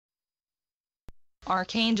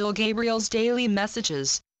Archangel Gabriel's Daily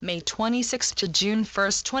Messages, May 26 to June 1,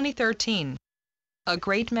 2013. A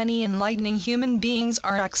great many enlightening human beings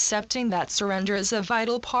are accepting that surrender is a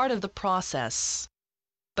vital part of the process.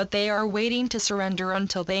 But they are waiting to surrender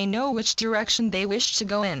until they know which direction they wish to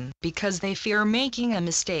go in, because they fear making a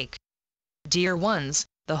mistake. Dear ones,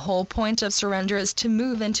 the whole point of surrender is to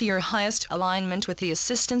move into your highest alignment with the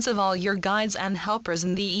assistance of all your guides and helpers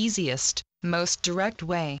in the easiest, most direct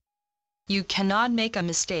way. You cannot make a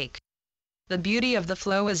mistake. The beauty of the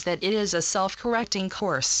flow is that it is a self-correcting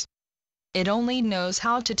course. It only knows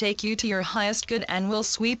how to take you to your highest good and will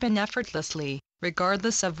sweep in effortlessly,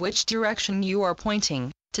 regardless of which direction you are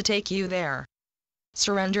pointing, to take you there.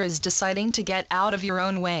 Surrender is deciding to get out of your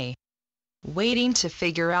own way. Waiting to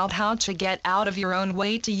figure out how to get out of your own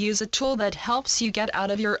way to use a tool that helps you get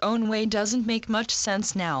out of your own way doesn't make much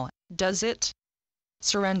sense now, does it?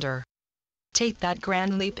 Surrender. Take that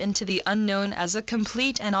grand leap into the unknown as a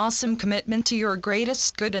complete and awesome commitment to your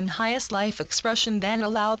greatest good and highest life expression, then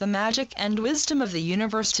allow the magic and wisdom of the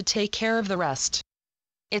universe to take care of the rest.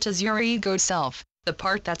 It is your ego self, the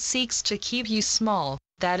part that seeks to keep you small,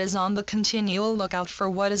 that is on the continual lookout for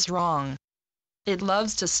what is wrong. It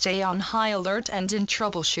loves to stay on high alert and in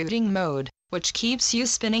troubleshooting mode, which keeps you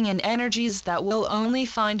spinning in energies that will only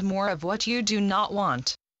find more of what you do not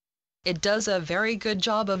want. It does a very good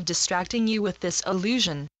job of distracting you with this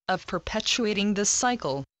illusion, of perpetuating this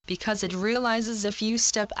cycle, because it realizes if you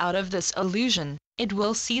step out of this illusion, it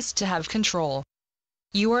will cease to have control.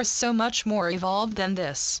 You are so much more evolved than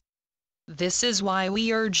this. This is why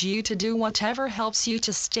we urge you to do whatever helps you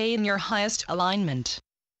to stay in your highest alignment.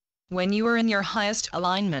 When you are in your highest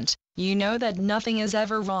alignment, you know that nothing is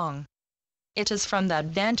ever wrong. It is from that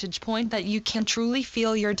vantage point that you can truly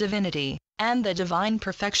feel your divinity, and the divine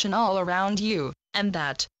perfection all around you, and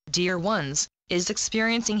that, dear ones, is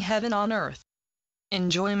experiencing heaven on earth.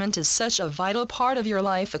 Enjoyment is such a vital part of your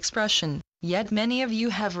life expression, yet many of you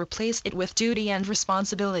have replaced it with duty and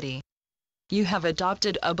responsibility. You have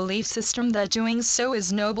adopted a belief system that doing so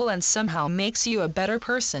is noble and somehow makes you a better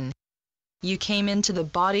person. You came into the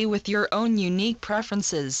body with your own unique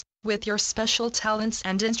preferences, with your special talents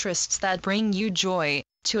and interests that bring you joy,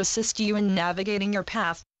 to assist you in navigating your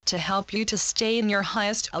path, to help you to stay in your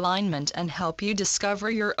highest alignment and help you discover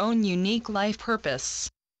your own unique life purpose.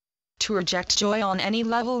 To reject joy on any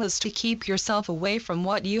level is to keep yourself away from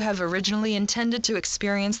what you have originally intended to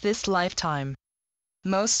experience this lifetime.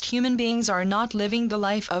 Most human beings are not living the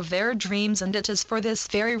life of their dreams, and it is for this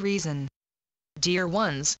very reason. Dear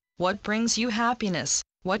ones, what brings you happiness,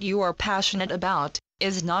 what you are passionate about,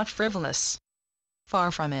 is not frivolous.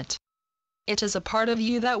 Far from it. It is a part of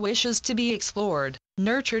you that wishes to be explored,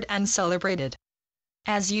 nurtured and celebrated.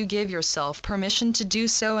 As you give yourself permission to do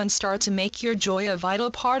so and start to make your joy a vital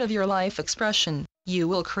part of your life expression, you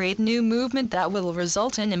will create new movement that will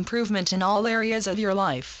result in improvement in all areas of your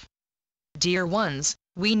life. Dear ones,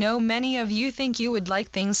 we know many of you think you would like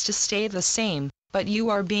things to stay the same, but you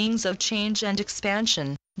are beings of change and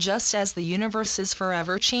expansion, just as the universe is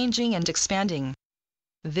forever changing and expanding.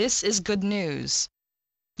 This is good news.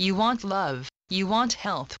 You want love, you want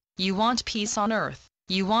health, you want peace on earth,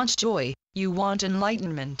 you want joy, you want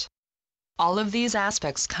enlightenment. All of these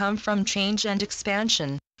aspects come from change and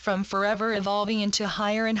expansion, from forever evolving into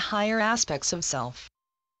higher and higher aspects of self.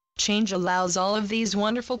 Change allows all of these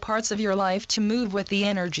wonderful parts of your life to move with the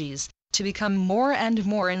energies, to become more and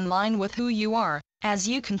more in line with who you are, as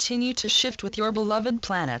you continue to shift with your beloved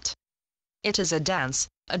planet. It is a dance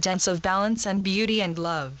of balance and beauty and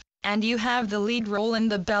love, and you have the lead role in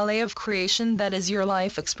the ballet of creation that is your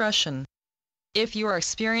life expression. If you are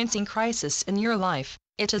experiencing crisis in your life,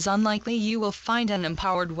 it is unlikely you will find an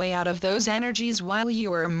empowered way out of those energies while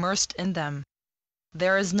you are immersed in them.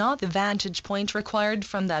 There is not the vantage point required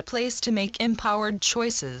from that place to make empowered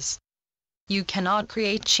choices. You cannot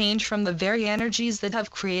create change from the very energies that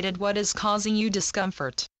have created what is causing you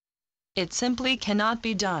discomfort. It simply cannot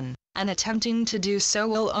be done, and attempting to do so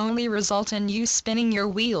will only result in you spinning your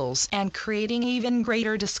wheels and creating even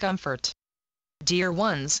greater discomfort. Dear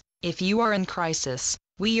ones, if you are in crisis,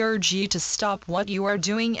 we urge you to stop what you are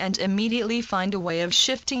doing and immediately find a way of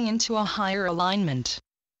shifting into a higher alignment.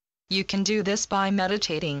 You can do this by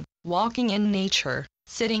meditating, walking in nature,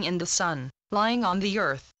 sitting in the sun, lying on the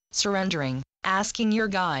earth, surrendering, asking your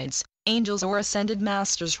guides, angels or ascended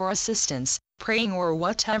masters for assistance, praying, or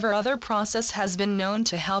whatever other process has been known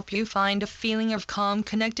to help you find a feeling of calm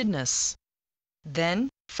connectedness. Then,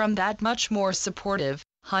 from that much more supportive,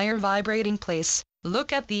 higher vibrating place,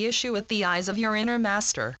 look at the issue with the eyes of your inner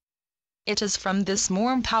master. It is from this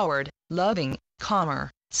more empowered, loving,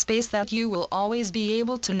 calmer, space that you will always be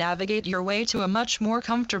able to navigate your way to a much more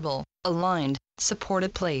comfortable, aligned,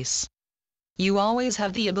 supported place. You always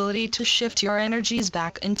have the ability to shift your energies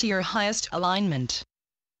back into your highest alignment.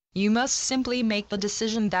 You must simply make the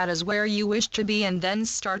decision that is where you wish to be and then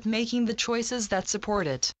start making the choices that support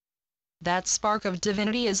it. That spark of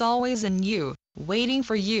divinity is always in you, waiting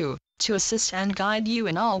for you, to assist and guide you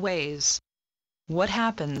in all ways. What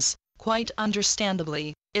happens, quite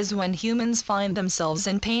understandably, is when humans find themselves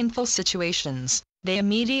in painful situations, they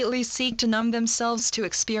immediately seek to numb themselves to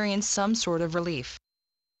experience some sort of relief.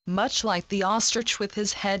 Much like the ostrich with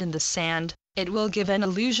his head in the sand, it will give an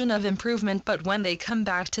illusion of improvement, but when they come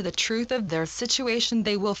back to the truth of their situation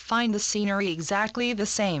they will find the scenery exactly the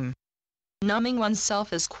same. Numbing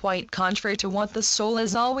oneself is quite contrary to what the soul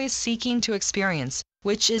is always seeking to experience,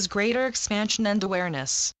 which is greater expansion and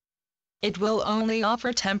awareness. It will only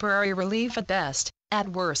offer temporary relief at best. At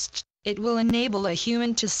worst, it will enable a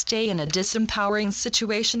human to stay in a disempowering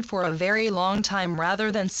situation for a very long time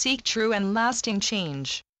rather than seek true and lasting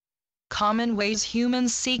change. Common ways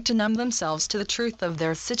humans seek to numb themselves to the truth of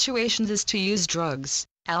their situations is to use drugs,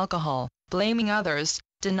 alcohol, blaming others,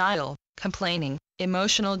 denial, complaining,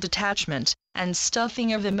 emotional detachment, and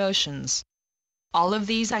stuffing of emotions. All of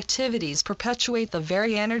these activities perpetuate the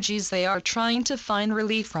very energies they are trying to find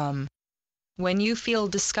relief from. When you feel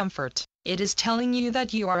discomfort, it is telling you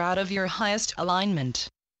that you are out of your highest alignment.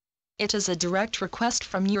 It is a direct request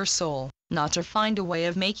from your soul, not to find a way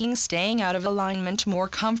of making staying out of alignment more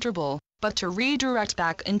comfortable, but to redirect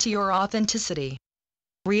back into your authenticity.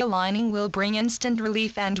 Realigning will bring instant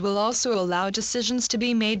relief and will also allow decisions to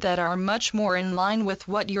be made that are much more in line with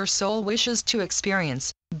what your soul wishes to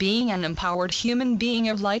experience, being an empowered human being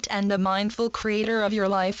of light and a mindful creator of your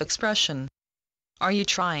life expression. Are you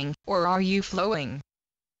trying, or are you flowing?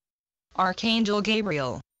 Archangel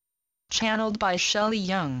Gabriel. Channeled by Shelley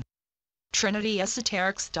Young.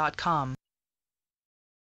 TrinityEsoterics.com